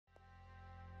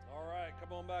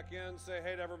on back in. Say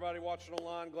hey to everybody watching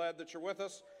online. Glad that you're with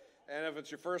us. And if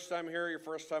it's your first time here, your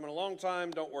first time in a long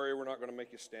time, don't worry. We're not going to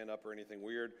make you stand up or anything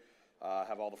weird.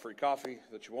 Have all the free coffee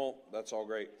that you want. That's all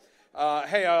great.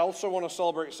 Hey, I also want to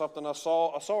celebrate something. I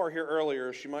saw her here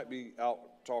earlier. She might be out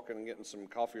talking and getting some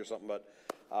coffee or something.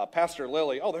 But Pastor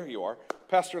Lily, oh, there you are.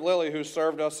 Pastor Lily, who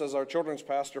served us as our children's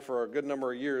pastor for a good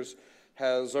number of years,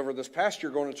 has over this past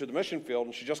year gone into the mission field,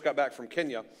 and she just got back from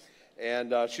Kenya.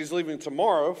 And she's leaving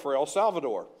tomorrow for El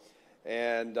Salvador.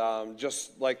 And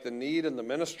just like the need and the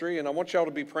ministry. And I want y'all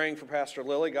to be praying for Pastor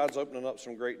Lily. God's opening up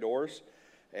some great doors.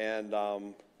 And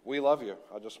we love you.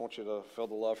 I just want you to feel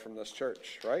the love from this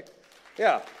church, right?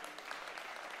 Yeah.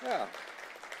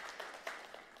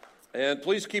 And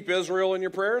please keep Israel in your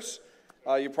prayers.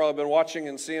 You've probably been watching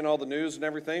and seeing all the news and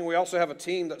everything. We also have a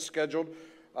team that's scheduled.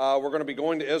 We're going to be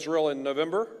going to Israel in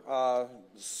November.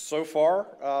 So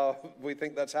far, we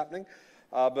think that's happening.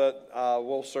 But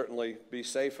we'll certainly be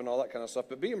safe and all that kind of stuff.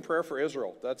 But be in prayer for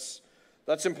Israel.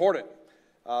 That's important,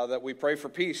 that we pray for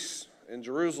peace in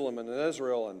Jerusalem and in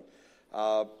Israel. And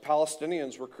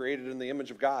Palestinians were created in the image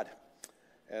of God.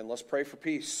 And let's pray for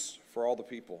peace for all the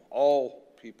people, all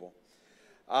people.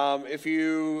 If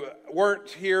you weren't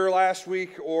here last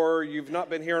week or you've not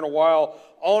been here in a while,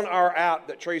 on our app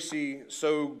that Tracy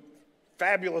so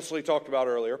fabulously talked about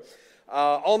earlier,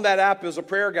 on that app is a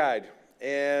prayer guide,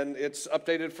 and it's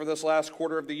updated for this last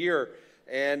quarter of the year.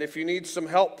 And if you need some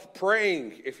help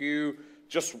praying, if you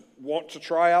just want to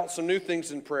try out some new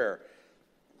things in prayer,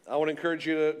 I would encourage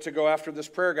you to go after this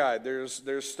prayer guide.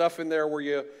 There's stuff in there where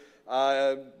you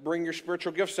bring your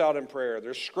spiritual gifts out in prayer.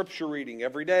 There's scripture reading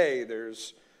every day.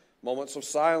 There's moments of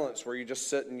silence where you just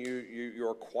sit and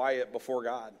you're quiet before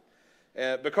God.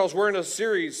 Because we're in a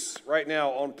series right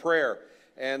now on prayer.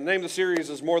 And the name of the series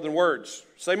is More Than Words.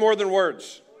 Say More Than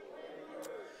Words.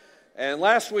 And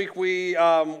last week we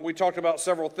talked about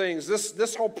several things.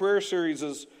 This whole prayer series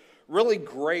is really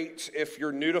great if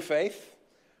you're new to faith,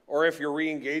 or if you're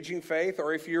re-engaging faith,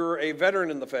 or if you're a veteran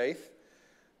in the faith.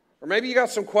 Or maybe you got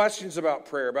some questions about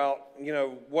prayer, about,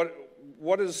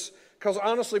 what is, because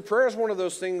honestly, prayer is one of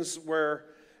those things where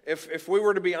if we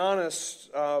were to be honest,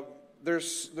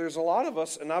 there's a lot of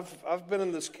us, and I've been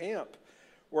in this camp,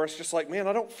 where it's just like, man,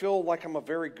 I don't feel like I'm a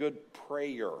very good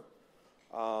prayer.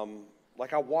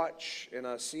 Like I watch and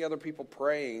I see other people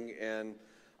praying, and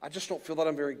I just don't feel that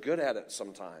I'm very good at it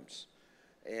sometimes.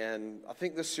 And I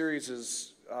think this series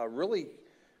is really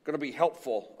going to be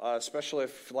helpful, especially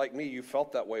if, like me, you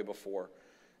felt that way before.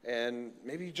 And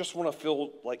maybe you just want to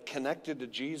feel like connected to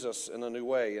Jesus in a new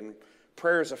way. And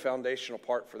prayer is a foundational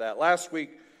part for that. Last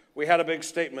week, we had a big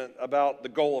statement about the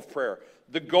goal of prayer.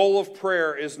 The goal of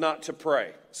prayer is not to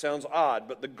pray. Sounds odd,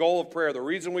 but the goal of prayer, the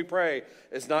reason we pray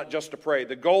is not just to pray.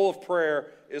 The goal of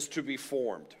prayer is to be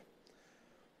formed.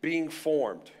 Being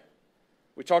formed.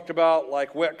 We talked about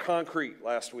like wet concrete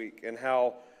last week and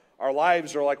how our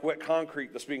lives are like wet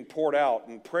concrete that's being poured out.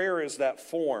 And prayer is that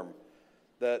form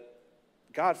that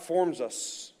God forms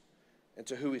us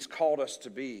into who He's called us to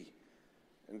be.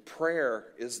 And prayer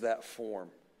is that form.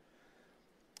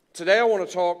 Today I want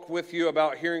to talk with you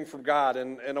about hearing from God,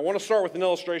 and I want to start with an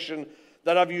illustration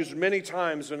that I've used many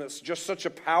times, and it's just such a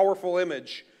powerful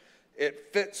image.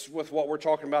 It fits with what we're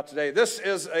talking about today. This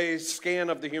is a scan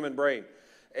of the human brain,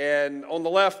 and on the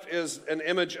left is an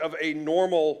image of a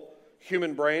normal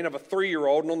human brain of a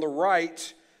 3-year-old, and on the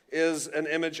right is an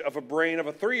image of a brain of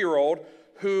a 3-year-old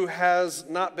who has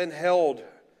not been held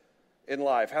in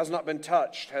life, has not been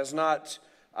touched, has not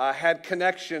had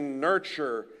connection,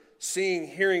 nurture, seeing,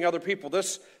 hearing other people.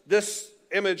 This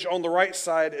image on the right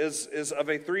side is of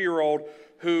a 3-year-old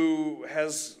who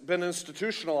has been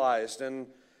institutionalized and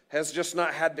has just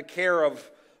not had the care of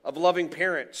loving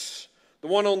parents. The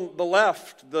one on the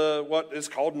left, what is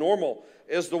called normal,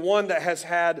 is the one that has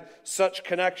had such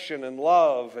connection and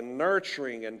love and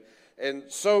nurturing and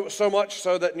so much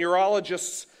so that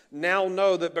neurologists now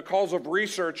know that because of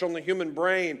research on the human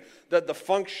brain, that the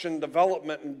function,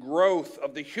 development, and growth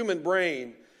of the human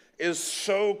brain is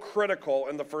so critical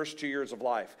in the first 2 years of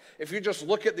life. If you just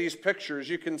look at these pictures,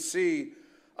 you can see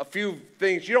a few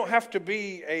things. You don't have to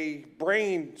be a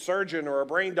brain surgeon or a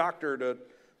brain doctor to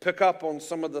pick up on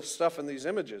some of the stuff in these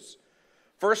images.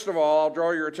 First of all, I'll draw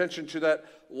your attention to that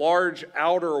large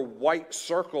outer white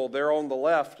circle there on the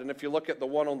left. And if you look at the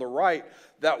one on the right,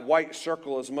 that white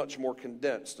circle is much more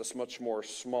condensed. It's much more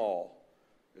small.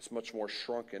 It's much more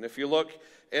shrunken. If you look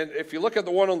at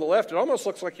the one on the left, it almost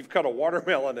looks like you've cut a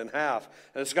watermelon in half.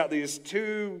 And it's got these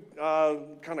two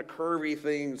kind of curvy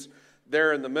things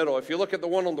there in the middle. If you look at the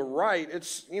one on the right,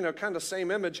 it's, kind of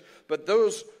same image, but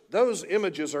those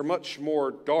images are much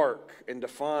more dark and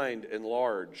defined,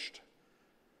 enlarged.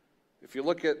 If you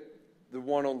look at the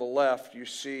one on the left, you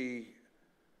see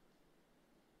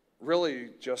really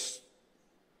just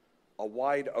a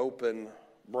wide open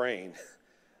brain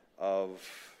of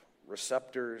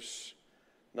receptors.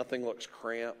 Nothing looks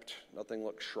cramped, nothing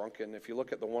looks shrunken. If you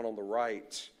look at the one on the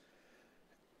right,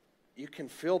 you can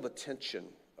feel the tension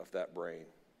of that brain.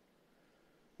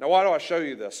 Now, why do I show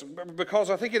you this? Because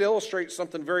I think it illustrates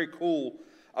something very cool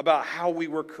about how we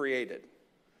were created.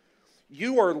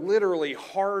 You are literally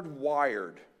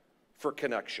hardwired for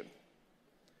connection.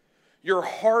 You're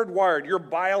hardwired, your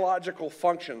biological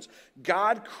functions.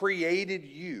 God created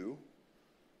you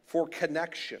for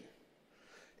connection.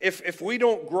 If we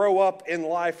don't grow up in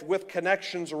life with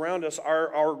connections around us,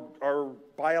 our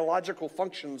biological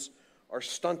functions are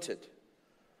stunted.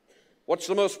 What's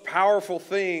the most powerful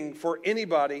thing for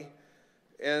anybody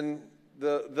in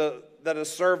that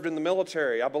has served in the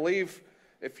military? I believe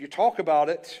if you talk about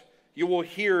it, you will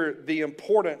hear the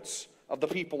importance of the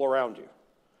people around you.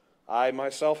 I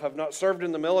myself have not served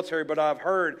in the military, but I've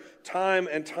heard time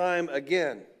and time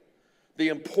again the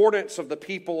importance of the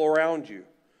people around you.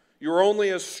 You're only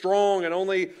as strong and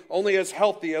only as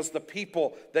healthy as the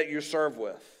people that you serve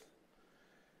with.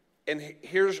 And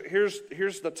here's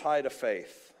the tie to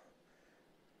faith.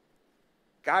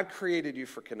 God created you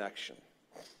for connection.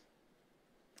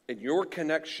 And your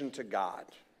connection to God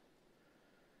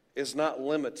is not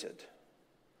limited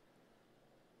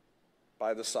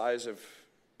by the size of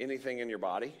anything in your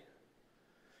body.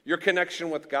 Your connection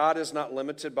with God is not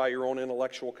limited by your own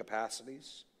intellectual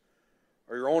capacities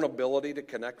or your own ability to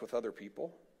connect with other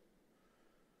people.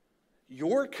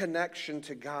 Your connection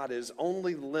to God is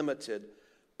only limited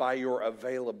by your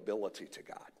availability to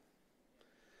God.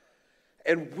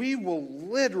 And we will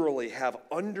literally have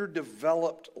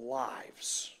underdeveloped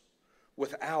lives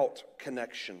without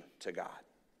connection to God.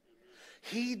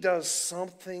 He does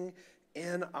something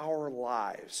in our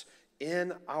lives,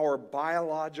 in our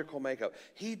biological makeup.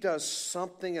 He does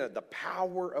something in the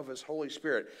power of His Holy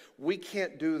Spirit. We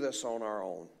can't do this on our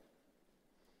own.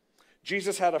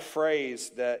 Jesus had a phrase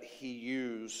that He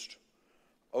used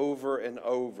over and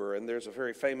over, and there's a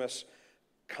very famous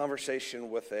conversation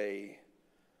with a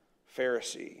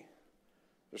Pharisee.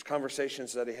 There's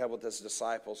conversations that He had with His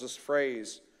disciples. This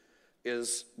phrase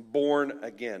is born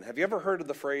again. Have you ever heard of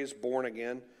the phrase born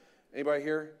again? Anybody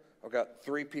here? I've got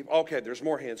 3 people. Okay, there's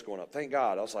more hands going up. Thank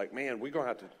God. I was like, man, we're going to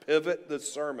have to pivot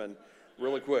this sermon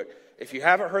really quick. If you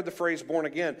haven't heard the phrase born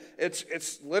again,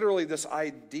 it's literally this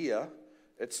idea,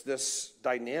 it's this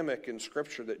dynamic in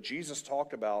Scripture that Jesus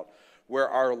talked about where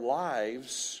our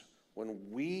lives, when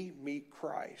we meet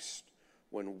Christ,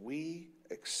 when we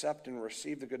accept and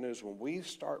receive the good news, when we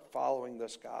start following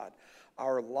this God,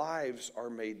 our lives are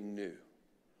made new.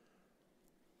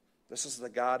 This is the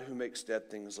God who makes dead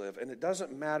things live. And it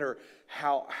doesn't matter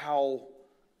how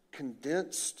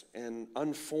condensed and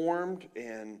unformed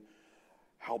and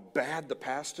how bad the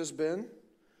past has been.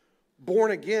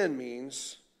 Born again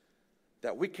means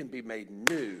that we can be made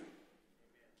new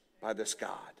by this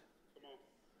God.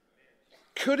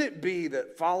 Could it be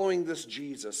that following this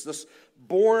Jesus, this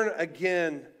born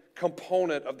again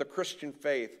component of the Christian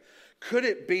faith, could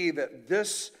it be that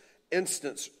this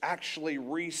instance actually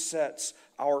resets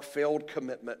our failed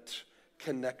commitment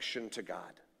connection to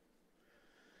God?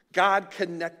 God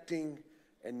connecting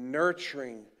and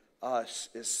nurturing us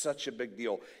is such a big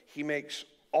deal. He makes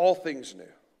all things new.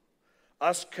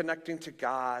 Us connecting to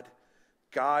God,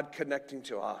 God connecting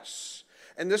to us.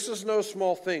 And this is no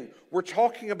small thing. We're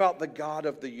talking about the God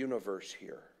of the universe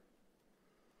here.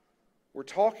 We're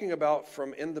talking about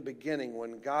from in the beginning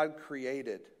when God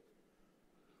created.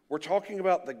 We're talking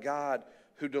about the God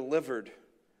who delivered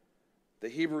the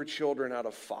Hebrew children out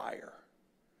of fire.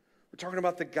 We're talking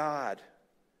about the God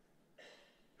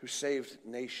who saved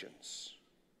nations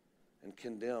and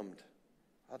condemned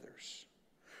others.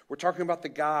 We're talking about the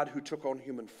God who took on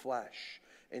human flesh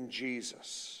in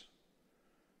Jesus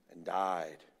and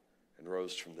died and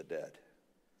rose from the dead.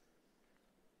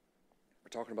 We're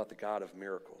talking about the God of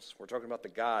miracles. We're talking about the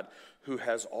God who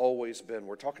has always been.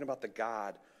 We're talking about the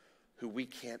God who we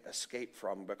can't escape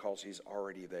from because He's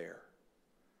already there.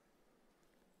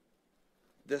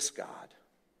 This God,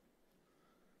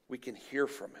 we can hear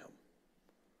from Him.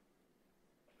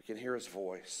 We can hear His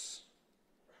voice.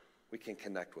 We can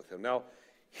connect with Him. Now,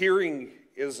 hearing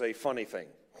is a funny thing.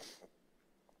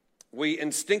 We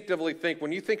instinctively think,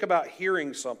 when you think about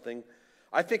hearing something,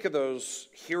 I think of those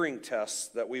hearing tests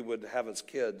that we would have as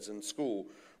kids in school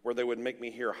where they would make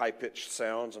me hear high-pitched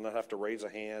sounds and I'd have to raise a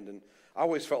hand. And I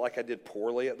always felt like I did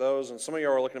poorly at those. And some of you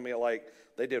are looking at me like,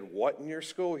 they did what in your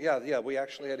school? Yeah, we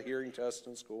actually had hearing tests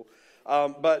in school.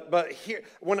 But here,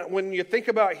 when you think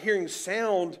about hearing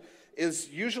sound, is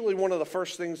usually one of the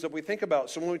first things that we think about.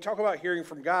 So when we talk about hearing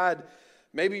from God,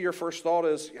 maybe your first thought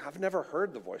is, I've never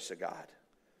heard the voice of God.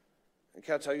 And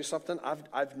can I tell you something?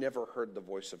 I've never heard the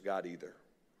voice of God either.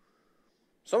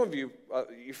 Some of you,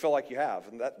 you feel like you have,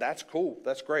 and that's cool.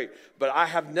 That's great. But I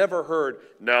have never heard,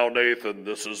 now Nathan,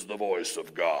 this is the voice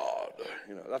of God.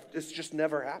 It's just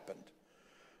never happened.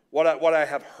 What I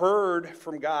have heard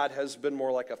from God has been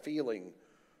more like a feeling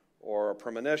or a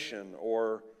premonition,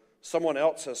 or someone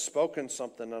else has spoken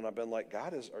something and I've been like,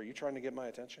 God, are you trying to get my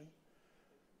attention?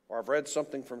 Or I've read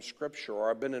something from Scripture, or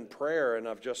I've been in prayer and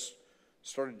I've just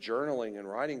started journaling and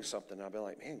writing something. And I've been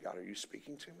like, man, God, are you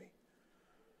speaking to me?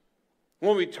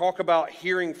 When we talk about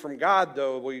hearing from God,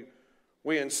 though,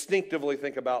 we instinctively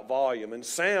think about volume. And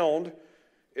sound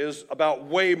is about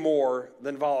way more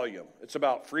than volume. It's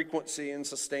about frequency and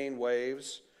sustained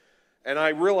waves. And I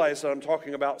realize that I'm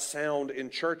talking about sound in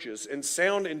churches. And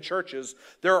sound in churches,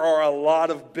 there are a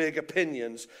lot of big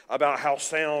opinions about how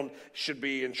sound should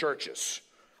be in churches.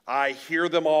 I hear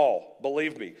them all,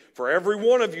 believe me. For every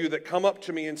one of you that come up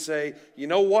to me and say, you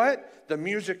know what? The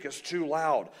music is too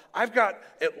loud. I've got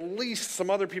at least some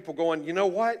other people going, you know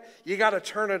what? You got to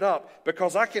turn it up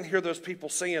because I can hear those people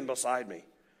singing beside me.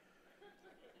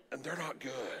 And they're not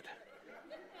good.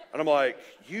 And I'm like,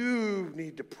 you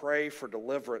need to pray for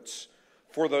deliverance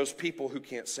for those people who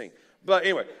can't sing. But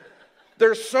anyway,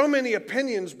 there's so many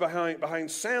opinions behind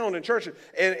sound in church.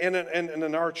 And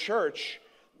in our church,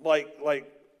 like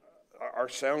our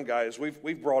sound guys,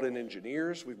 we've brought in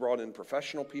engineers, we've brought in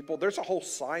professional people. There's a whole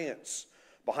science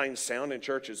behind sound in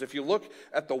churches. If you look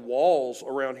at the walls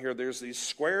around here, there's these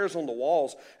squares on the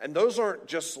walls, and those aren't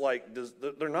just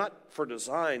they're not for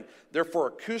design, they're for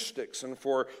acoustics and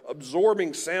for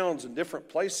absorbing sounds in different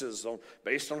places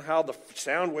based on how the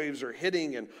sound waves are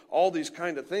hitting and all these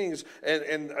kind of things.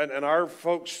 And our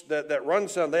folks that run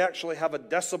sound, they actually have a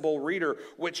decibel reader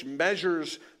which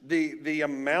measures the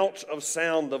amount of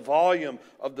sound, the volume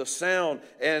of the sound.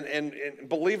 And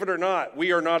believe it or not,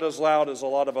 we are not as loud as a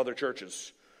lot of other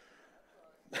churches.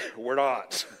 We're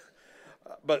not.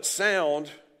 But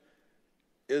sound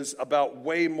is about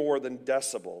way more than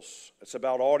decibels. It's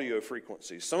about audio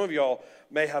frequencies. Some of y'all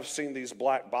may have seen these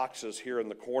black boxes here in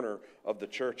the corner of the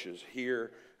churches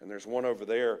here, and there's one over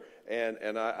there.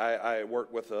 And I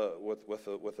worked with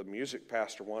a music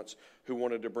pastor once who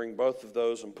wanted to bring both of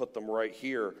those and put them right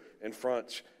here in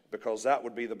front because that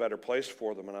would be the better place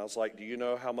for them. And I was like, do you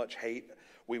know how much hate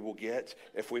we will get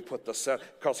if we put the sound?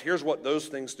 Because here's what those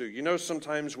things do. You know,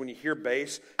 sometimes when you hear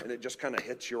bass and it just kind of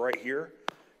hits you right here,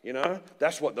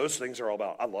 that's what those things are all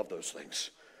about. I love those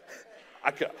things.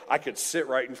 I could sit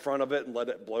right in front of it and let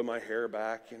it blow my hair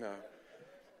back,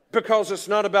 Because it's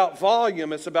not about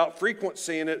volume, it's about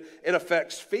frequency, and it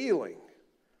affects feeling.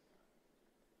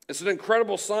 It's an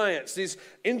incredible science. These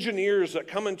engineers that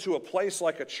come into a place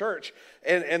like a church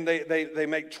and they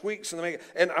make tweaks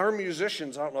and our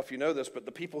musicians, I don't know if you know this, but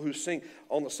the people who sing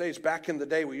on the stage, back in the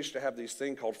day we used to have these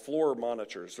things called floor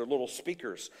monitors. They're little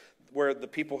speakers where the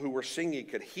people who were singing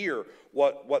could hear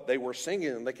what they were singing,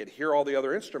 and they could hear all the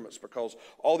other instruments because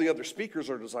all the other speakers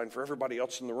are designed for everybody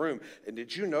else in the room. And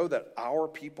did you know that our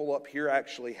people up here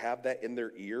actually have that in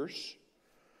their ears?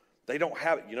 They don't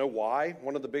have it. You know why?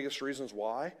 One of the biggest reasons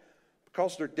why?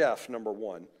 Because they're deaf, number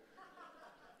one.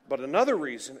 But another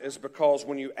reason is because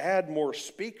when you add more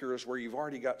speakers where you've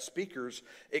already got speakers,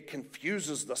 it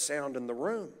confuses the sound in the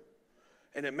room.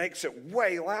 And it makes it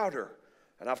way louder.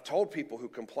 And I've told people who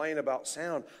complain about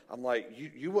sound, I'm like,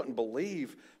 you wouldn't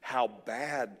believe how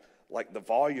bad the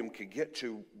volume could get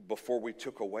to before we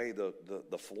took away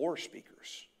the floor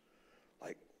speakers.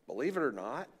 Believe it or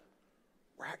not,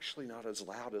 we're actually not as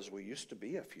loud as we used to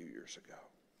be a few years ago.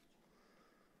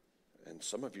 And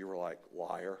some of you were like,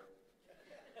 liar.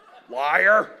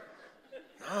 Liar.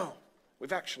 No,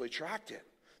 we've actually tracked it.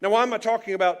 Now, why am I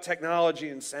talking about technology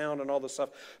and sound and all this stuff?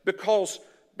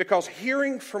 Because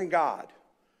hearing from God,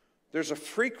 there's a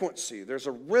frequency, there's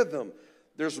a rhythm,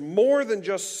 there's more than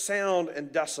just sound and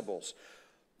decibels.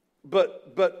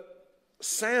 But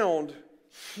sound,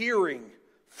 hearing,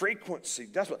 frequency,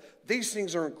 decibel, these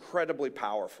things are incredibly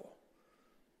powerful.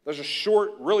 There's a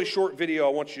really short video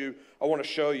I want to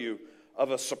show you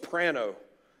of a soprano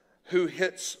who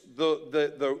hits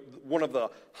the one of the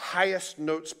highest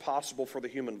notes possible for the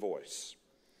human voice.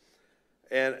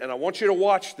 And I want you to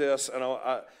watch this,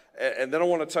 and then I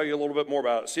want to tell you a little bit more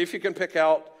about it. See if you can pick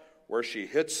out where she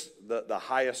hits the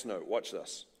highest note. Watch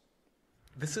this.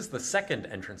 This is the second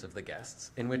entrance of the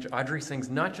guests, in which Audrey sings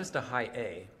not just a high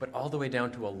A, but all the way down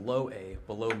to a low A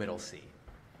below middle C.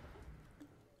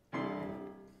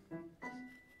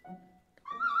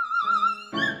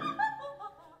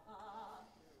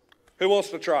 Who wants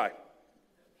to try?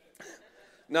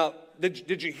 Now,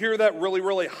 did you hear that really,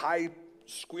 really high,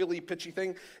 squealy, pitchy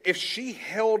thing? If she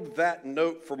held that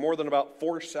note for more than about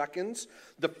 4 seconds,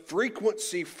 the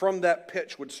frequency from that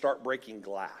pitch would start breaking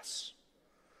glass.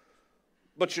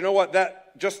 But you know what?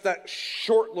 Just that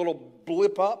short little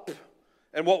blip up,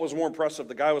 and what was more impressive,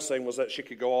 the guy was saying, was that she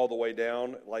could go all the way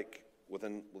down, like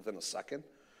within a second.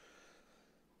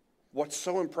 What's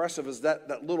so impressive is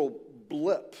that little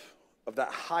blip of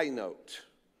that high note.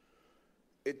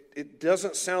 It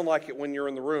doesn't sound like it when you're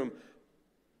in the room,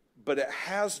 but it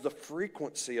has the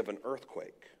frequency of an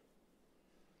earthquake.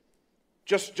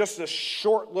 Just a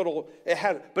short little,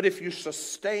 but if you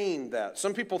sustain that,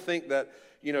 some people think that,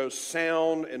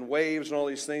 sound and waves and all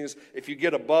these things, if you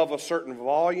get above a certain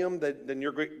volume, then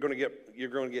you're going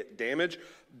to get damage.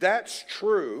 That's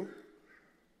true,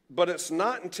 but it's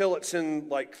not until it's in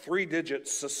like 3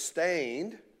 digits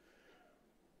sustained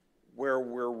where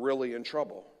we're really in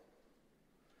trouble.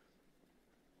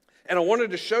 And I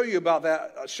wanted to show you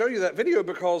that video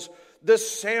because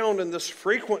this sound and this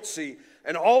frequency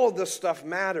and all of this stuff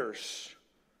matters.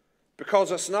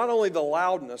 Because it's not only the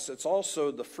loudness, it's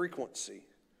also the frequency.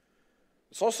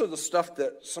 It's also the stuff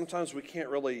that sometimes we can't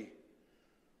really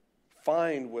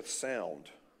find with sound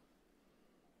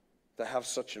that have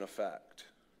such an effect.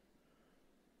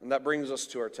 And that brings us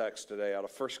to our text today out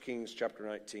of 1 Kings chapter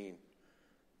 19.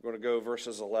 We're going to go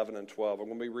verses 11 and 12. I'm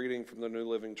going to be reading from the New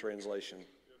Living Translation.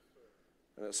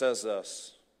 And it says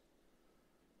this: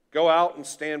 "Go out and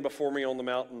stand before me on the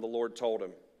mountain," the Lord told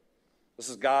him. This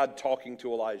is God talking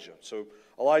to Elijah. So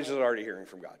Elijah's already hearing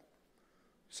from God.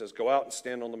 He says, "Go out and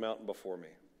stand on the mountain before me."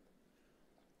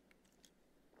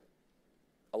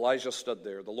 Elijah stood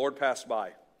there. The Lord passed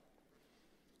by,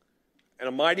 and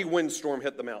a mighty windstorm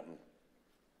hit the mountain.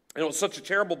 And it was such a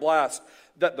terrible blast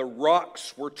that the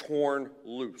rocks were torn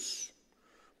loose.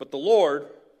 But the Lord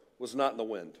was not in the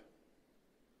wind.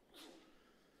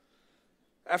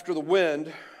 After the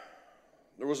wind,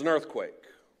 there was an earthquake.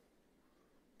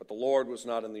 But the Lord was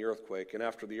not in the earthquake. And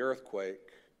after the earthquake,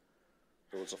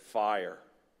 there was a fire.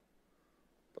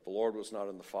 But the Lord was not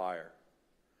in the fire.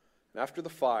 And after the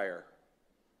fire,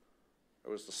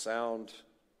 there was the sound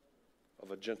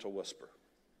of a gentle whisper.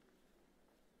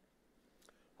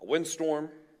 A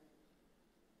windstorm,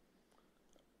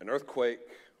 an earthquake,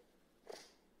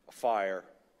 a fire,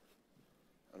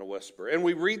 and a whisper. And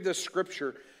we read this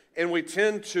scripture and we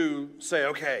tend to say,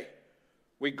 okay,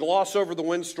 we gloss over the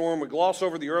windstorm, we gloss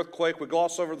over the earthquake, we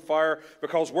gloss over the fire,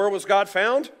 because where was God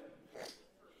found?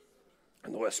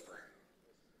 In the whisper.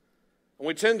 And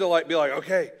we tend to be like,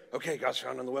 okay, God's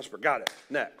found in the whisper. Got it.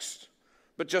 Next.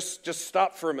 But just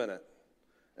stop for a minute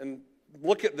and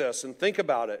look at this and think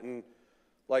about it and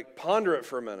ponder it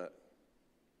for a minute.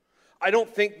 I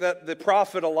don't think that the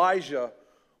prophet Elijah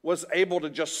was able to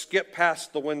just skip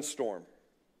past the windstorm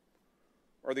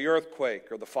or the earthquake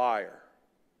or the fire.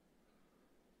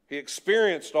 He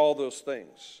experienced all those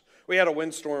things. We had a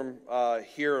windstorm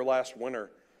here last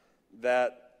winter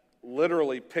that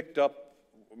literally picked up.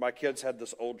 My kids had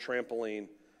this old trampoline,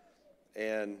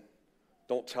 and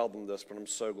don't tell them this, but I'm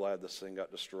so glad this thing got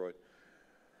destroyed.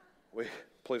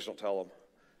 Please don't tell them.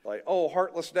 Oh,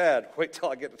 heartless dad, wait till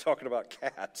I get to talking about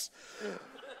cats.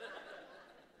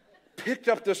 Picked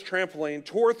up this trampoline,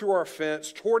 tore through our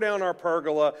fence, tore down our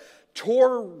pergola,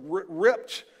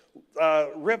 ripped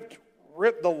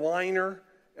the liner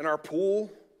in our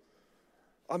pool.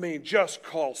 I mean, just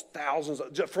caused thousands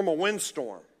from a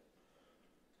windstorm.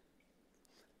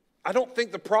 I don't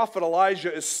think the prophet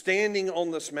Elijah is standing on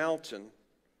this mountain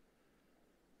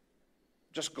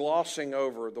just glossing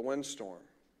over the windstorm.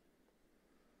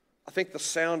 I think the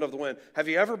sound of the wind. Have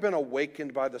you ever been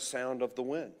awakened by the sound of the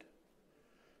wind?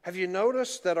 Have you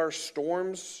noticed that our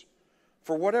storms,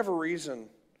 for whatever reason,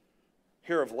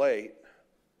 here of late,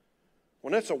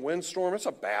 when it's a windstorm, it's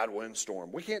a bad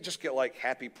windstorm. We can't just get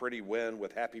happy, pretty wind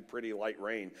with happy, pretty light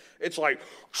rain. It's like,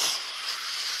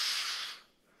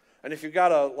 and if you've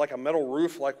got a metal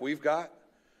roof like we've got,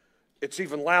 it's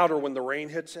even louder when the rain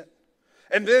hits it.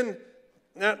 And then,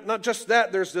 not just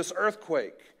that, there's this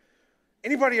earthquake.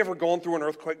 Anybody ever gone through an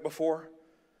earthquake before?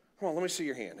 Come on, let me see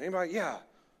your hand. Anybody?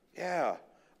 Yeah.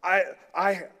 I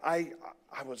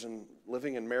was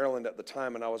living in Maryland at the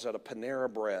time, and I was at a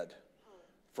Panera Bread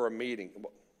for a meeting.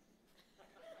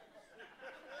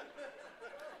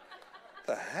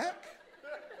 The heck?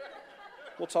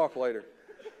 We'll talk later.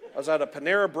 I was at a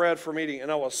Panera Bread for a meeting,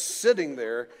 and I was sitting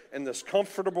there in this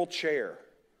comfortable chair.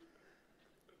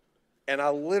 And I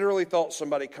literally thought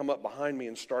somebody come up behind me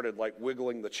and started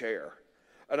wiggling the chair.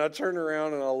 And I turned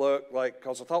around and I looked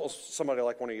because I thought it was somebody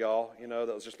like one of y'all, that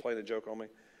was just playing a joke on me.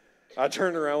 I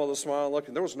turned around with a smile and looked,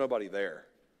 and there was nobody there.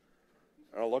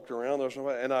 And I looked around, there was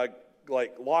nobody, and I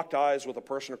locked eyes with a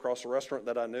person across the restaurant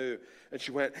that I knew, and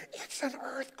she went, "It's an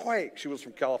earthquake." She was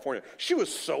from California. She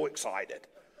was so excited.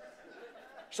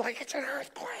 She's like, "It's an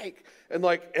earthquake." And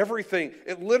everything,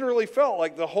 it literally felt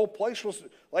like the whole place was,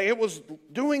 it was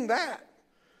doing that.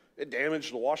 It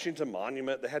damaged the Washington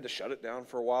Monument. They had to shut it down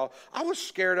for a while. I was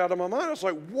scared out of my mind. I was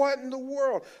like, what in the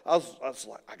world? I was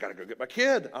like, I got to go get my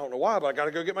kid. I don't know why, but I got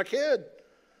to go get my kid.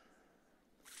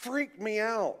 Freaked me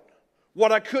out.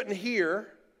 What I couldn't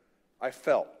hear, I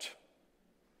felt.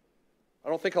 I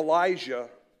don't think Elijah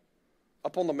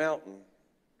up on the mountain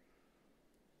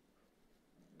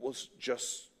was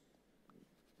just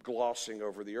glossing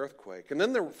over the earthquake. And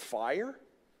then there was fire,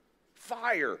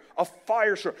 a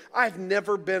firestorm. I've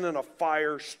never been in a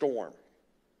firestorm.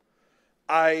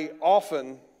 I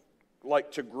often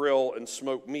like to grill and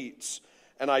smoke meats,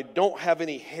 and I don't have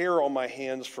any hair on my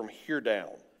hands from here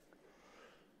down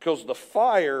because the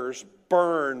fires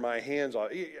burn my hands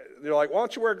off. They're like, "Why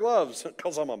don't you wear gloves?"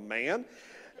 Because I'm a man.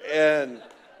 And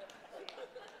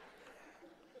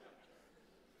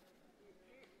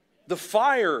the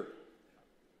fire,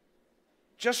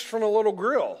 just from a little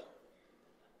grill,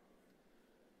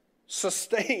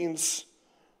 sustains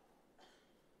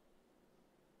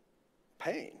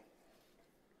pain.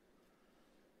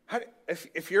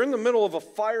 If you're in the middle of a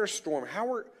firestorm,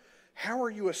 how are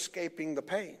you escaping the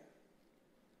pain?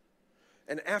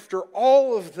 And after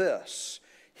all of this,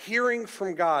 hearing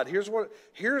from God, here's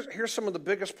some of the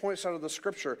biggest points out of the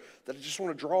scripture that I just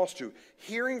want to draw us to.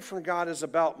 Hearing from God is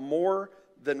about more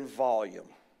than volume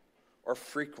or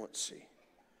frequency.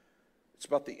 It's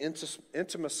about the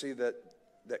intimacy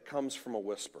that comes from a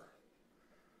whisper.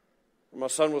 When my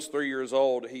son was 3 years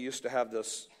old, he used to have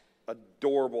this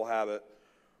adorable habit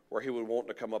where he would want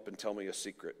to come up and tell me a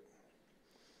secret.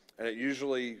 And it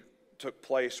usually took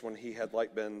place when he had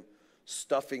been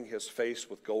stuffing his face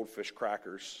with goldfish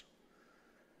crackers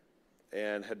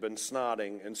and had been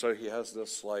snotting. And so he has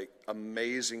this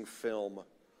amazing film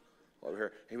over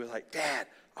here. He was like, "Dad,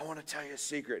 I want to tell you a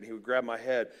secret." And he would grab my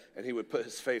head and he would put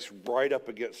his face right up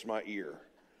against my ear.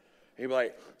 He'd be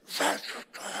like,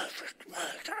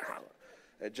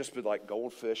 it'd just be like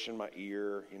goldfish in my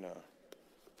ear,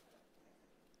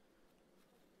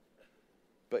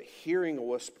 But hearing a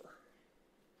whisper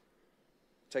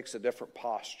takes a different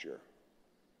posture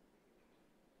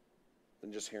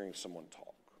than just hearing someone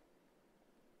talk.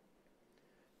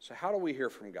 So how do we hear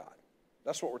from God?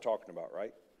 That's what we're talking about,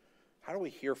 right? How do we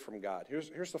hear from God?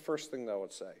 Here's the first thing that I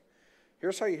would say.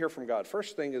 Here's how you hear from God.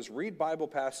 First thing is read Bible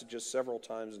passages several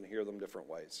times and hear them different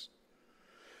ways.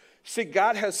 See,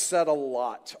 God has said a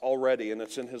lot already, and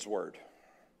it's in His Word.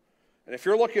 And if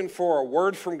you're looking for a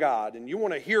word from God and you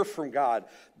want to hear from God,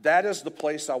 that is the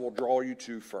place I will draw you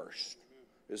to first,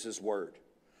 is His Word.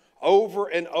 Over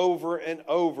and over and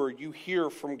over, you hear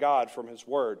from God from His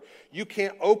Word. You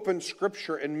can't open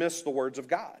Scripture and miss the words of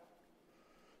God.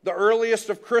 The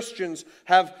earliest of Christians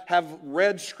have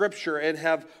read Scripture and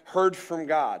have heard from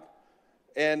God.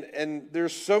 And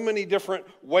there's so many different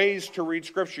ways to read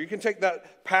Scripture. You can take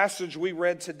that passage we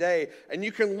read today and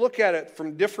you can look at it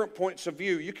from different points of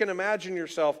view. You can imagine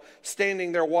yourself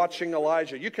standing there watching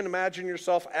Elijah. You can imagine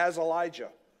yourself as Elijah.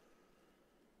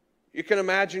 You can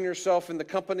imagine yourself in the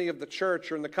company of the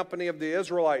church or in the company of the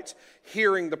Israelites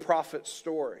hearing the prophet's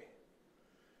story.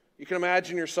 You can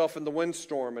imagine yourself in the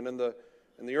windstorm and in the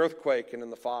earthquake and in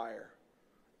the fire.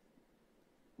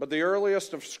 But the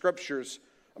earliest of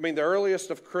the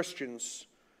earliest of Christians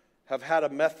have had a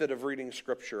method of reading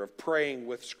Scripture, of praying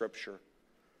with Scripture.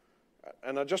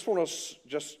 And I just want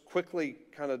to quickly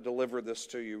kind of deliver this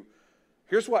to you.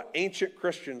 Here's what ancient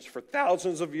Christians for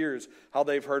thousands of years, how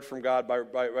they've heard from God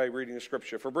by reading the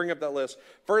Scripture. If we bring up that list,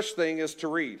 first thing is to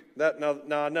read. Now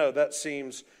I know that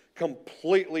seems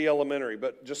completely elementary,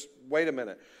 but just wait a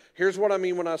minute. Here's what I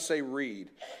mean when I say read.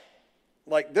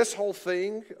 This whole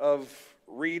thing of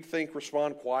read, think,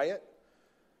 respond, quiet,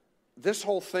 this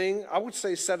whole thing, I would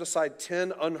say set aside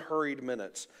 10 unhurried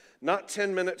minutes. Not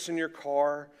 10 minutes in your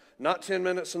car, not 10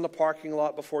 minutes in the parking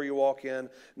lot before you walk in,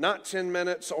 not 10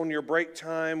 minutes on your break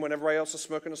time when everybody else is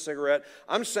smoking a cigarette.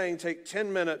 I'm saying take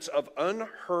 10 minutes of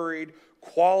unhurried,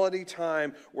 quality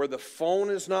time where the phone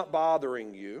is not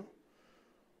bothering you,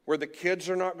 where the kids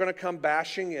are not going to come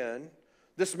bashing in.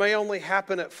 This may only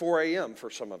happen at 4 a.m. for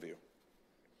some of you.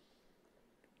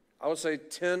 I would say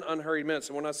 10 unhurried minutes.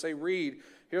 And when I say read,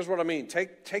 here's what I mean.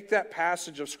 Take that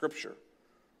passage of Scripture,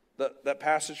 that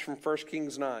passage from 1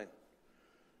 Kings 9,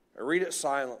 and read it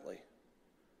silently.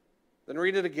 Then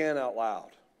read it again out loud.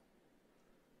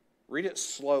 Read it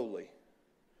slowly.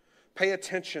 Pay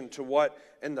attention to what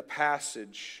in the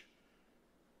passage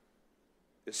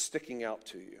is sticking out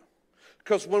to you.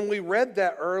 Because when we read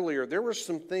that earlier, there were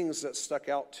some things that stuck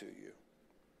out to you.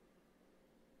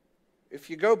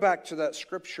 If you go back to that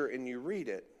scripture and you read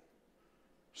it,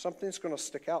 something's going to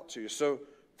stick out to you. So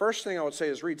first thing I would say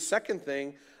is read. Second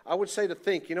thing, I would say to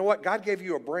think, you know what? God gave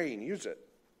you a brain. Use it.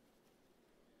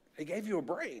 He gave you a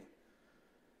brain.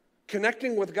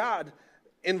 Connecting with God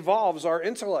involves our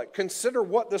intellect. Consider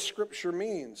what the scripture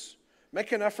means.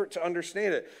 Make an effort to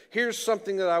understand it. Here's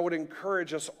something that I would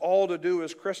encourage us all to do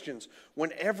as Christians.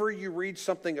 Whenever you read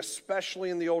something, especially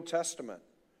in the Old Testament,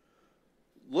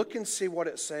 look and see what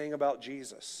it's saying about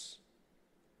Jesus.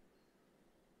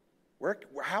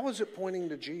 How is it pointing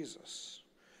to Jesus?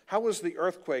 How is the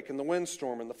earthquake and the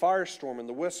windstorm and the firestorm and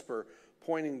the whisper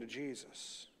pointing to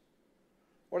Jesus?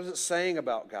 What is it saying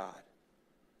about God?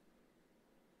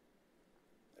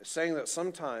 It's saying that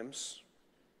sometimes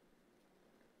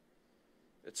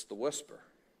it's the whisper.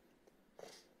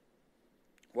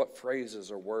 What phrases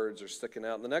or words are sticking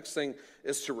out? And the next thing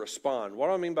is to respond. What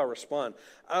do I mean by respond?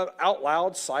 Out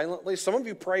loud, silently. Some of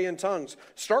you pray in tongues.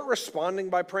 Start responding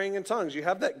by praying in tongues. You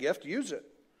have that gift, use it.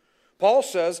 Paul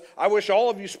says, I wish all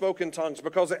of you spoke in tongues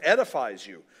because it edifies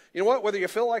you. You know what? Whether you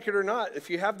feel like it or not, if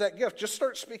you have that gift, just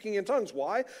start speaking in tongues.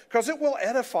 Why? Because it will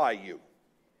edify you.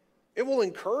 It will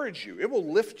encourage you. It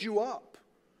will lift you up.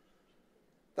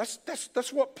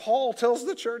 That's what Paul tells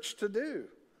the church to do.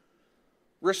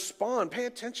 Respond. Pay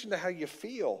attention to how you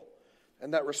feel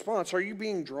and that response. Are you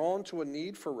being drawn to a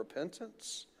need for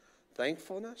repentance,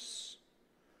 thankfulness?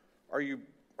 Are you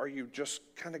just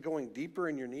kind of going deeper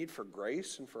in your need for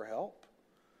grace and for help?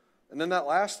 And then that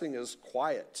last thing is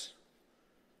quiet,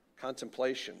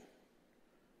 contemplation,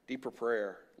 deeper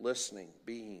prayer, listening,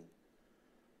 being.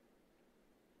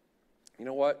 You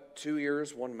know what? 2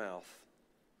 ears, 1 mouth.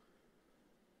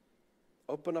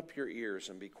 Open up your ears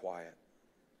and be quiet.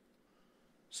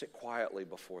 Sit quietly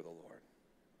before the Lord.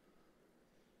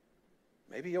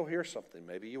 Maybe you'll hear something,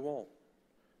 maybe you won't.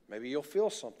 Maybe you'll feel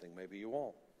something, maybe you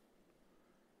won't.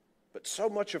 But so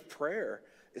much of prayer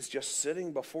is just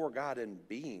sitting before God and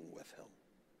being with Him.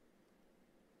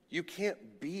 You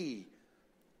can't be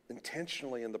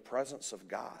intentionally in the presence of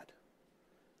God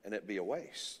and it be a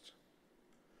waste.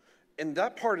 And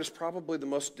that part is probably the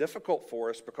most difficult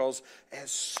for us because as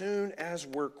soon as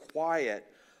we're quiet,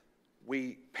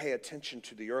 we pay attention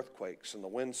to the earthquakes and the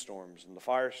windstorms and the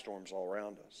firestorms all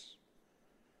around us.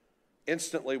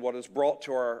 Instantly, what is brought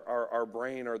to our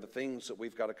brain are the things that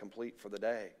we've got to complete for the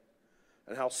day.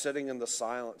 And how sitting in the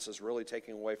silence is really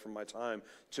taking away from my time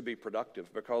to be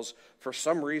productive. Because for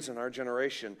some reason, our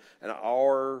generation and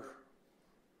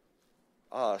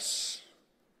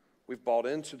we've bought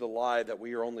into the lie that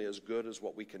we are only as good as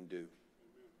what we can do.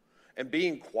 And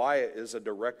being quiet is a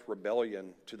direct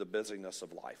rebellion to the busyness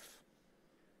of life.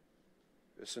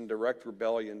 It's in direct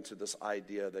rebellion to this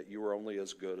idea that you are only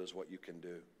as good as what you can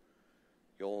do.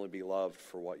 You'll only be loved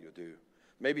for what you do.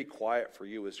 Maybe quiet for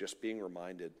you is just being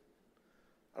reminded,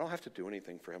 I don't have to do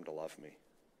anything for Him to love me.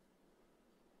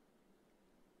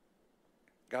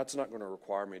 God's not going to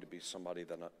require me to be somebody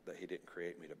that He didn't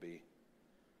create me to be.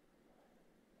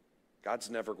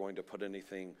 God's never going to put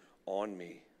anything on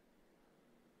me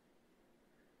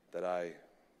that I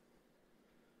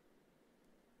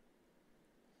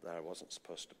wasn't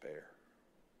supposed to bear.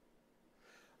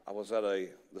 I was at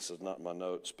this is not in my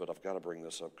notes, but I've got to bring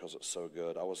this up because it's so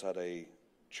good. I was at a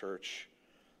church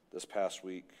this past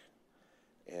week,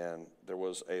 and there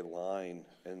was a line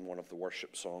in one of the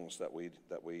worship songs that we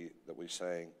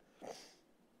sang.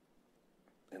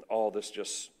 And all this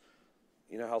just,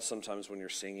 you know how sometimes when you're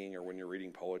singing or when you're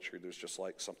reading poetry, there's just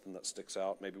like something that sticks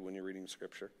out, maybe when you're reading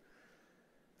scripture.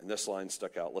 And this line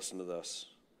stuck out. Listen to this.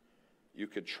 You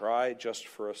could try just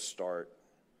for a start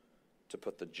to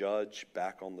put the judge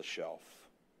back on the shelf.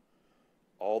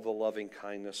 All the loving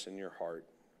kindness in your heart,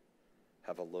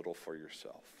 have a little for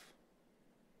yourself.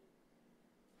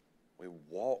 We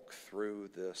walk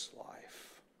through this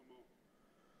life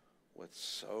with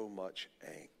so much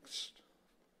angst.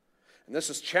 And this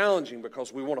is challenging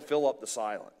because we want to fill up the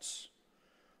silence.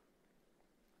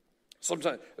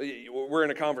 Sometimes we're in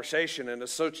a conversation and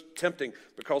it's so tempting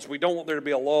because we don't want there to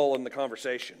be a lull in the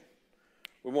conversation.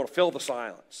 We want to fill the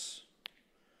silence.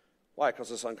 Why? Because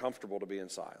it's uncomfortable to be in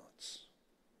silence.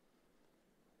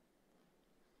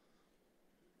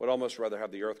 We'd almost rather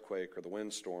have the earthquake or the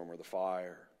windstorm or the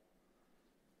fire.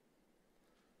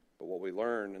 But what we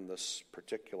learn in this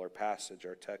particular passage,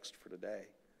 our text for today,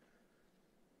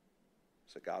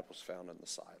 is that God was found in the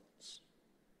silence.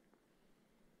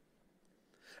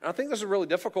 And I think this is really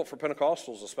difficult for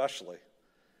Pentecostals especially.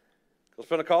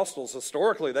 Those Pentecostals,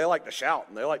 historically, they like to shout,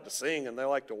 and they like to sing, and they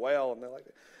like to wail, and they like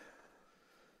to...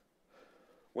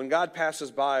 When God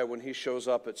passes by, when he shows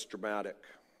up, it's dramatic.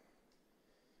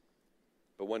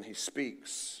 But when he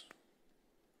speaks,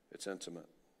 it's intimate.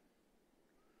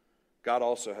 God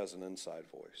also has an inside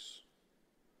voice.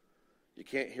 You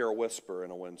can't hear a whisper in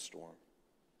a windstorm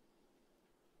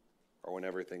or when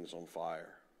everything's on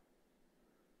fire.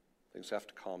 Things have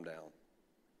to calm down.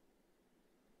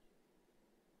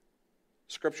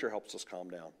 Scripture helps us calm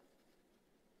down.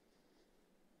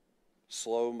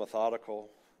 Slow, methodical,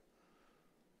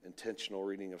 intentional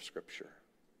reading of Scripture.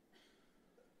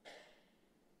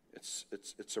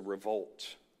 It's a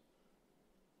revolt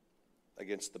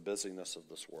against the busyness of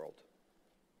this world.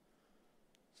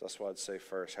 So that's what I'd say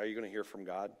first. How are you going to hear from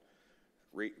God?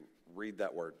 Read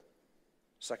that word.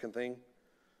 Second thing,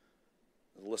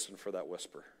 listen for that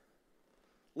whisper.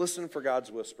 Listen for God's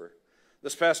whisper.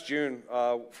 This past June,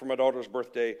 for my daughter's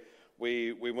birthday,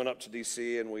 we went up to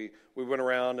D.C. and we went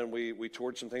around and we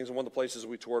toured some things. And one of the places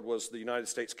we toured was the United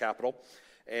States Capitol.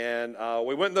 And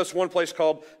we went to this one place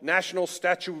called National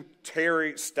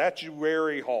Statuary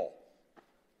Hall.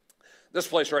 This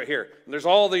place right here. And there's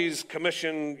all these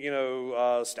commission,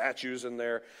 statues in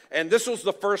there. And this was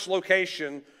the first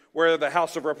location where the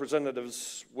House of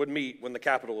Representatives would meet when the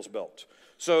Capitol was built.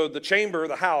 So the chamber,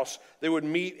 the House, they would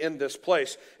meet in this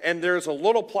place. And there's a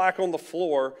little plaque on the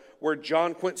floor where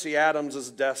John Quincy Adams'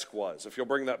 desk was, if you'll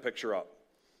bring that picture up.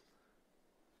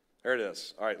 There it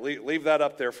is. All right, leave that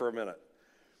up there for a minute.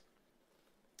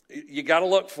 You got to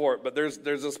look for it, but there's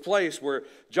this place where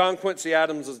John Quincy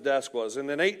Adams' desk was. And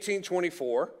in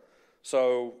 1824,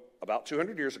 so about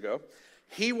 200 years ago,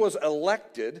 he was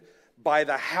elected by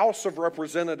the House of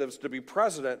Representatives to be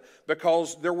president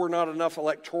because there were not enough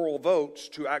electoral votes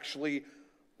to actually,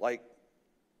 elect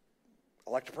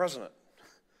a president.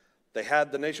 They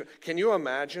had the nation. Can you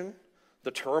imagine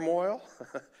the turmoil?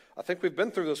 I think we've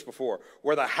been through this before,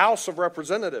 where the House of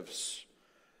Representatives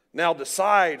now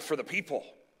decide for the people.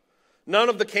 None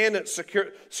of the candidates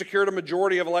secured a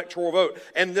majority of electoral vote.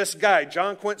 And this guy,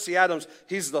 John Quincy Adams,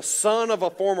 he's the son of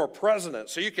a former president.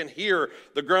 So you can hear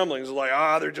the grumblings like,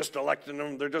 they're just electing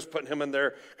him. They're just putting him in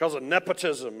there because of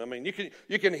nepotism. I mean,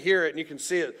 you can hear it and you can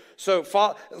see it. So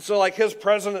his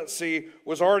presidency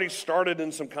was already started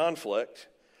in some conflict.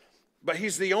 But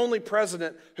he's the only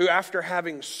president who, after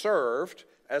having served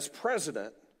as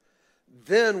president,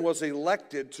 then was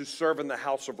elected to serve in the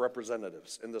House of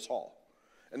Representatives in this hall.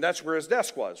 And that's where his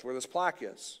desk was, where this plaque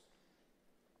is.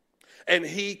 And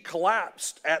he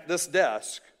collapsed at this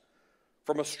desk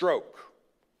from a stroke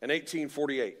in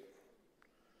 1848.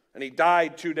 And he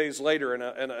died 2 days later in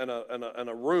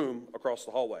a room across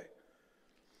the hallway.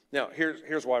 Now,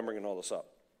 here's why I'm bringing all this up.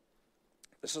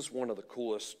 This is one of the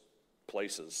coolest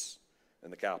places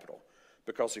in the Capitol.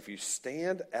 Because if you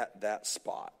stand at that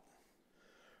spot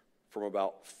from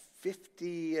about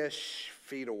 50-ish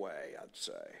feet away, I'd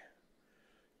say,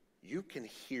 you can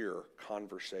hear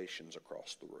conversations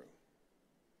across the room.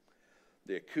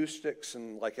 The acoustics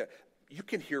and you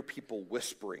can hear people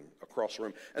whispering across the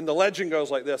room. And the legend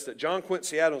goes like this, that John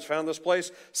Quincy Adams found this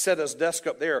place, set his desk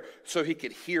up there so he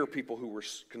could hear people who were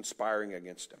conspiring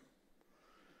against him.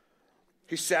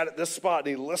 He sat at this spot and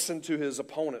he listened to his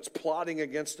opponents plotting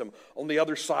against him on the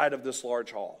other side of this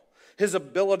large hall. His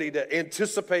ability to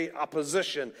anticipate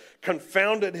opposition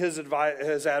confounded his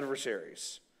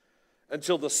adversaries,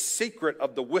 until the secret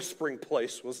of the whispering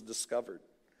place was discovered.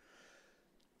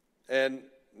 And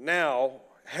now,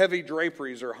 heavy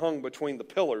draperies are hung between the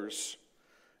pillars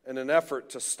in an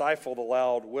effort to stifle the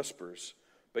loud whispers,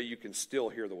 but you can still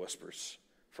hear the whispers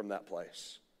from that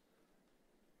place.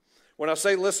 When I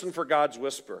say listen for God's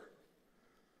whisper,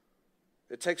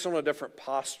 it takes on a different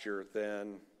posture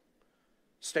than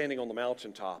standing on the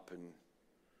mountaintop and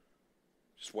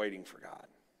just waiting for God.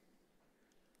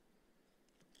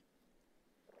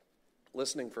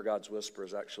 Listening for God's whisper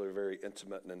is actually a very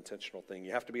intimate and intentional thing.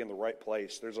 You have to be in the right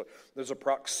place. There's a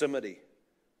proximity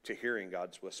to hearing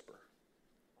God's whisper.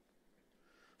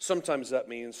 Sometimes that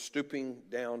means stooping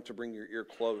down to bring your ear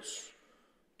close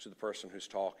to the person who's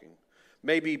talking.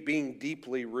 Maybe being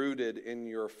deeply rooted in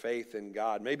your faith in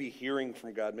God. Maybe hearing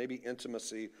from God. Maybe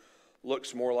intimacy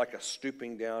looks more like a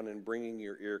stooping down and bringing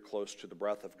your ear close to the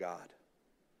breath of God.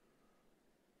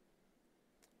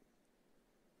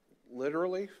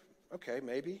 Literally, okay,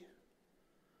 maybe.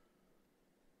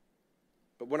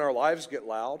 But when our lives get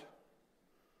loud,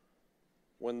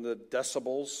 when the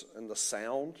decibels and the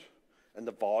sound and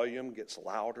the volume gets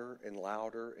louder and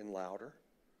louder and louder,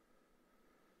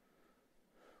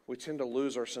 we tend to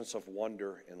lose our sense of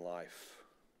wonder in life.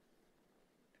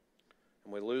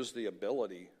 And we lose the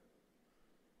ability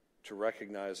to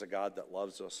recognize a God that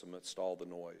loves us amidst all the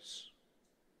noise.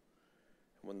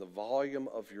 When the volume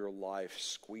of your life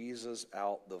squeezes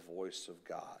out the voice of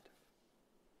God,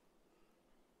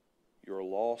 your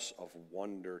loss of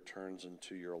wonder turns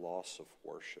into your loss of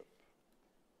worship.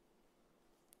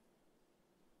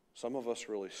 Some of us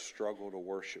really struggle to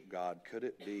worship God. Could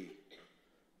it be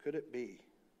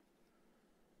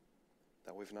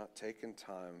that we've not taken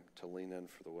time to lean in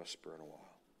for the whisper in a while?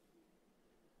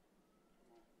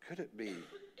 Could it be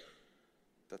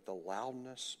that the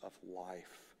loudness of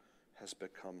life has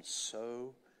become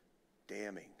so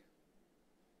damning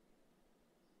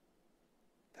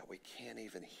that we can't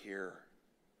even hear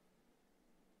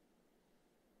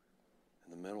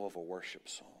in the middle of a worship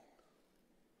song?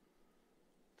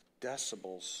 The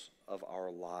decibels of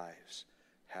our lives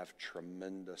have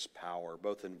tremendous power,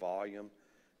 both in volume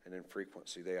and in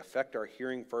frequency. They affect our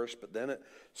hearing first, but then it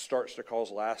starts to cause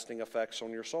lasting effects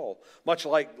on your soul. Much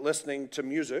like listening to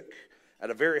music at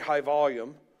a very high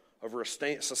volume over a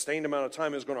sustained amount of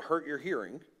time is going to hurt your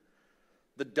hearing.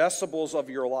 The decibels of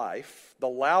your life, the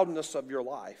loudness of your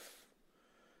life,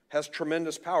 has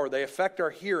tremendous power. They affect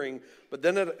our hearing, but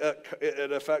then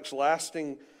it affects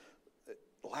lasting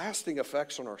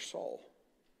effects on our soul.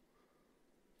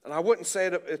 And I wouldn't say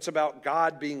it's about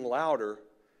God being louder.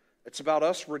 It's about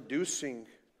us reducing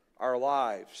our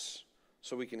lives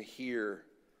so we can hear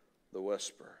the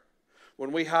whisper.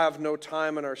 When we have no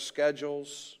time in our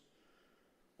schedules,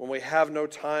 when we have no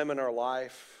time in our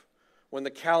life, when the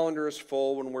calendar is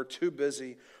full, when we're too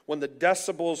busy, when the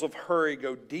decibels of hurry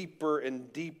go deeper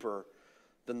and deeper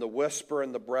than the whisper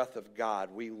and the breath of God,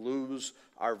 we lose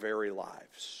our very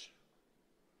lives.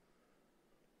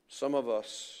 Some of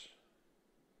us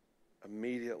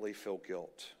immediately feel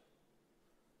guilt.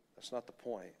 That's not the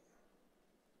point.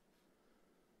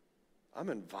 I'm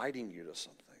inviting you to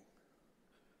something.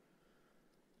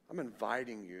 I'm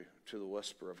inviting you to the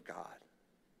whisper of God.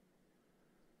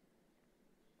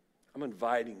 I'm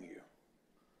inviting you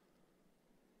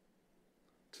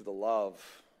to the love,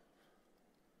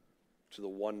 to the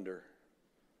wonder,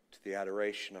 to the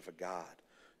adoration of a God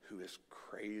who is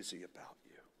crazy about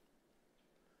you.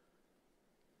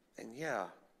 And yeah,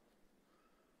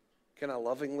 can I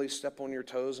lovingly step on your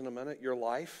toes in a minute? Your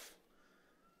life,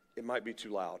 it might be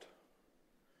too loud.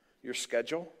 Your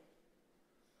schedule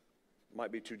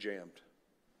might be too jammed.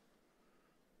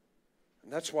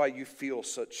 And that's why you feel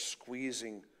such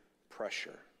squeezing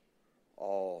pressure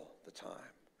all the time.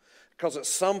 Because at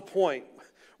some point,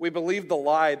 we believe the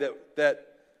lie that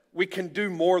we can do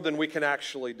more than we can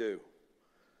actually do.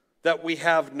 That we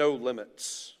have no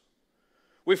limits.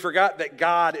 We forgot that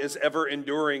God is ever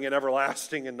enduring and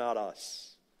everlasting and not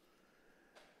us.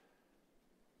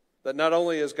 That not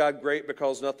only is God great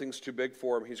because nothing's too big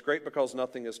for him, he's great because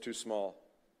nothing is too small.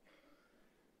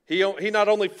 He not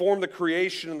only formed the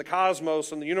creation and the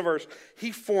cosmos and the universe,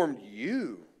 he formed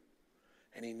you,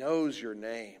 and he knows your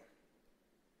name.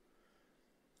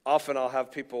 Often I'll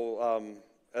have people,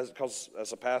 as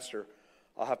a pastor,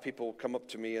 I'll have people come up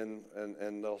to me and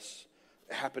they'll...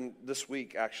 It happened this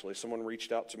week, actually. Someone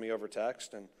reached out to me over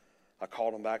text, and I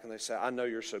called them back, and they said, I know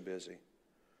you're so busy.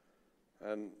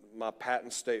 And my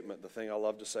patent statement, the thing I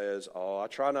love to say is, I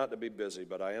try not to be busy,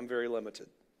 but I am very limited.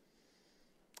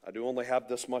 I do only have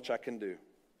this much I can do.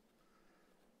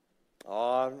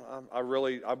 I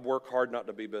work hard not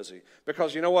to be busy.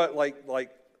 Because you know what?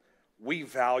 Like we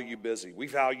value busy. We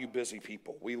value busy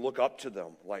people. We look up to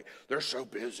them. Like, they're so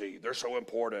busy. They're so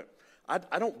important.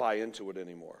 I don't buy into it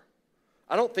anymore.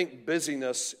 I don't think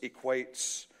busyness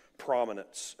equates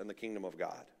prominence in the kingdom of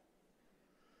God.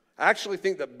 I actually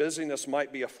think that busyness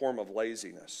might be a form of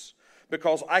laziness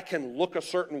because I can look a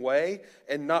certain way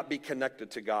and not be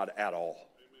connected to God at all.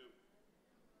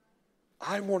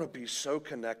 Amen. I want to be so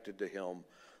connected to him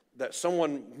that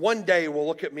someone one day will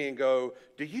look at me and go,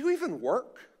 do you even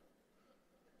work?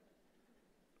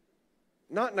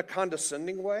 Not in a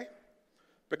condescending way,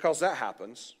 because that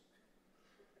happens.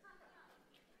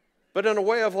 But in a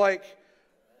way of like,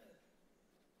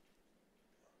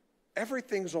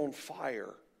 everything's on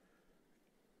fire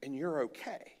and you're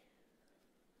okay.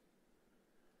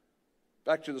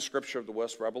 Back to the scripture of the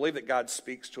whisper. I believe that God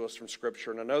speaks to us from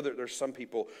scripture, and I know that there's some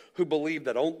people who believe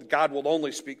that God will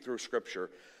only speak through scripture.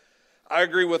 I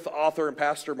agree with author and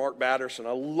pastor Mark Batterson.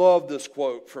 I love this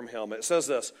quote from him. It says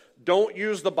this: don't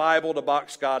use the Bible to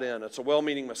box God in. It's a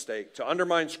well-meaning mistake. To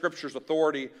undermine scripture's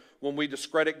authority when we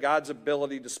discredit God's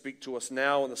ability to speak to us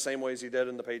now in the same ways he did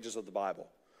in the pages of the Bible.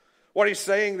 What he's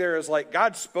saying there is like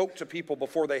God spoke to people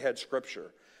before they had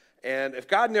scripture. And if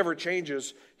God never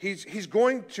changes, he's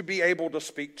going to be able to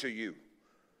speak to you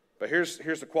But here's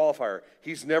the qualifier.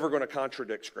 He's never going to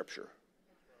contradict Scripture.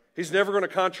 He's never going to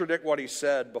contradict what he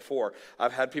said before.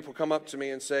 I've had people come up to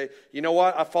me and say, you know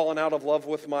what, I've fallen out of love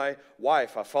with my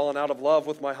wife. I've fallen out of love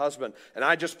with my husband. And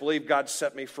I just believe God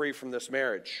set me free from this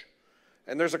marriage.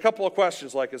 And there's a couple of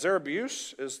questions like, is there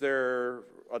abuse? Is there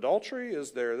adultery?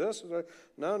 Is there this?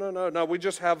 No. We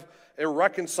just have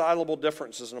irreconcilable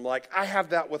differences. And I'm like, I have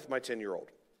that with my 10-year-old.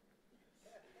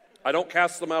 I don't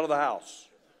cast them out of the house.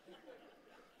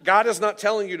 God is not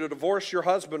telling you to divorce your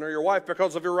husband or your wife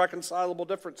because of irreconcilable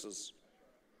differences.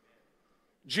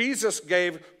 Jesus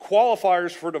gave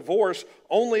qualifiers for divorce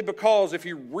only because, if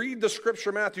you read the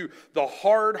Scripture, Matthew, the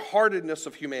hard-heartedness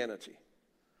of humanity.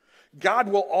 God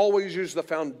will always use the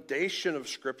foundation of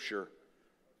Scripture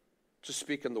to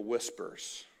speak in the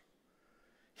whispers.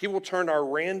 He will turn our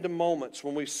random moments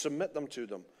when we submit them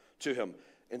to Him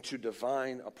into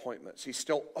divine appointments. He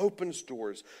still opens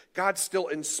doors. God still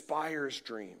inspires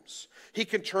dreams. He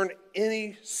can turn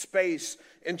any space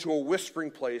into a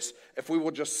whispering place if we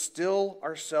will just still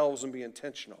ourselves and be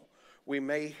intentional. We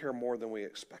may hear more than we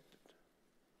expected.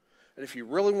 And if you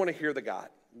really want to hear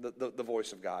the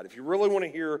voice of God, if you really want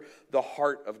to hear the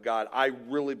heart of God, I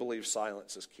really believe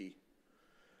silence is key.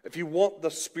 If you want the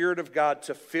Spirit of God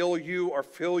to fill you or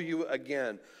fill you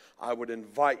again, I would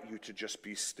invite you to just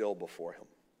be still before Him.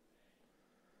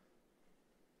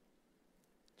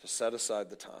 To set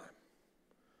aside the time.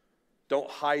 Don't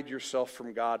hide yourself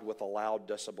from God with a loud,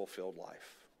 decibel-filled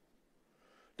life.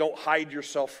 Don't hide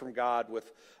yourself from God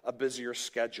with a busier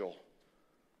schedule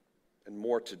and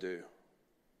more to do.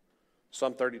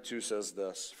 Psalm 32 says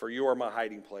this, "For you are my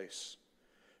hiding place.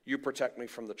 You protect me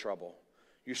from the trouble.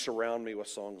 You surround me with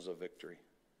songs of victory."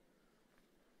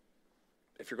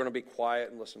 If you're going to be quiet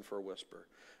and listen for a whisper,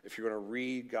 if you're going to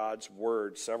read God's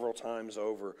word several times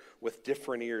over with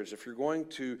different ears, if you're going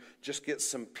to just get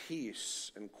some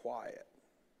peace and quiet,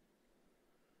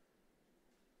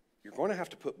 you're going to have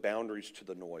to put boundaries to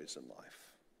the noise in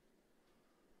life.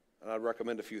 And I'd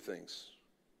recommend a few things.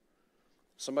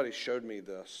 Somebody showed me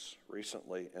this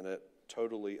recently, and it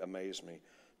totally amazed me.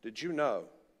 Did you know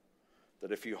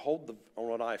that if you hold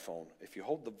on an iPhone, if you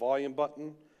hold the volume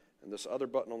button and this other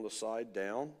button on the side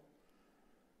down,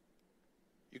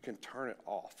 you can turn it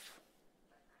off?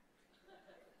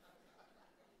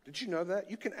 Did you know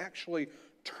that? You can actually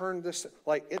turn this,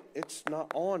 like it's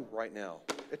not on right now.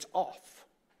 It's off.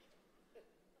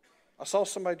 I saw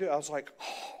somebody do it. I was like,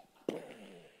 oh.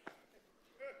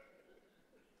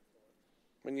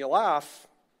 When you laugh,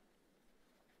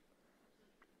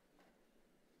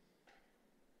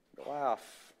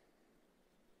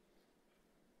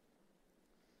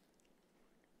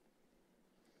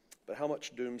 but how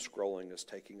much doom scrolling is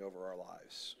taking over our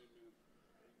lives?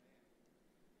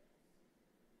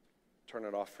 Turn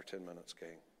it off for 10 minutes,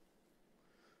 gang.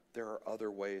 There are other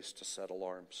ways to set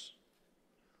alarms.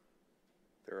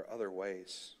 There are other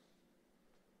ways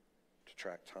to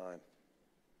track time.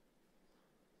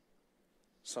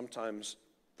 Sometimes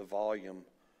the volume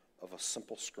of a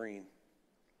simple screen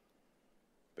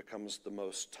becomes the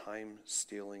most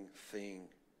time-stealing thing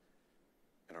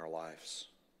in our lives.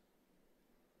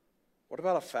 What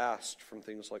about a fast from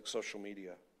things like social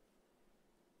media?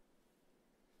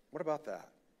 What about that?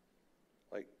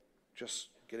 Like just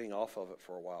getting off of it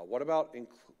for a while. What about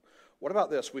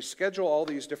this? We schedule all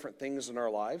these different things in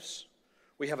our lives.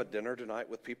 We have a dinner tonight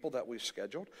with people that we've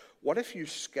scheduled. What if you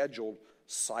scheduled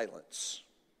silence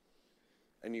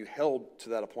and you held to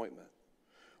that appointment?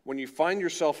 When you find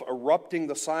yourself erupting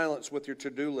the silence with your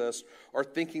to-do list or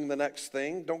thinking the next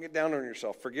thing, don't get down on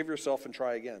yourself. Forgive yourself and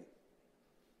try again.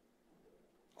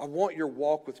 I want your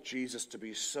walk with Jesus to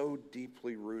be so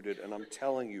deeply rooted, and I'm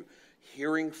telling you,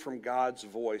 hearing from God's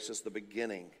voice is the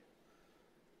beginning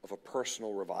of a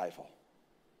personal revival.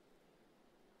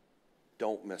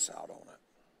 Don't miss out on it.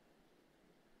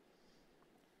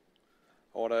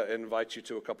 I want to invite you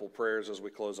to a couple prayers as we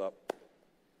close up.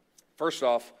 First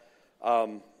off,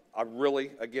 I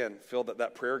really, again, feel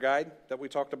that prayer guide that we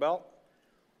talked about,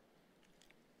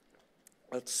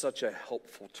 that's such a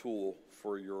helpful tool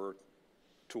for your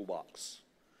toolbox.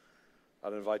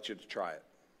 I'd invite you to try it.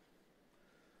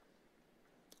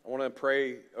 I want to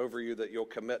pray over you that you'll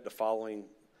commit to following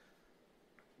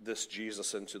this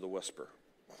Jesus into the whisper.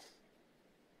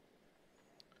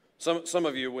 Some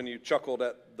of you, when you chuckled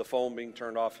at the phone being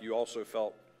turned off, you also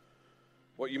felt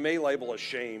what you may label as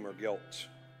shame or guilt.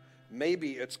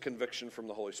 Maybe it's conviction from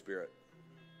the Holy Spirit.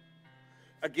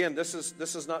 Again, this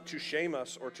is not to shame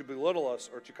us or to belittle us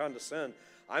or to condescend.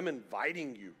 I'm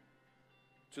inviting you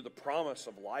to the promise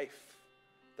of life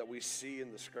that we see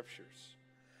in the Scriptures.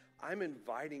 I'm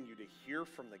inviting you to hear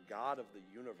from the God of the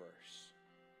universe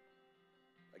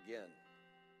again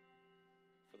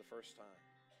for the first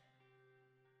time.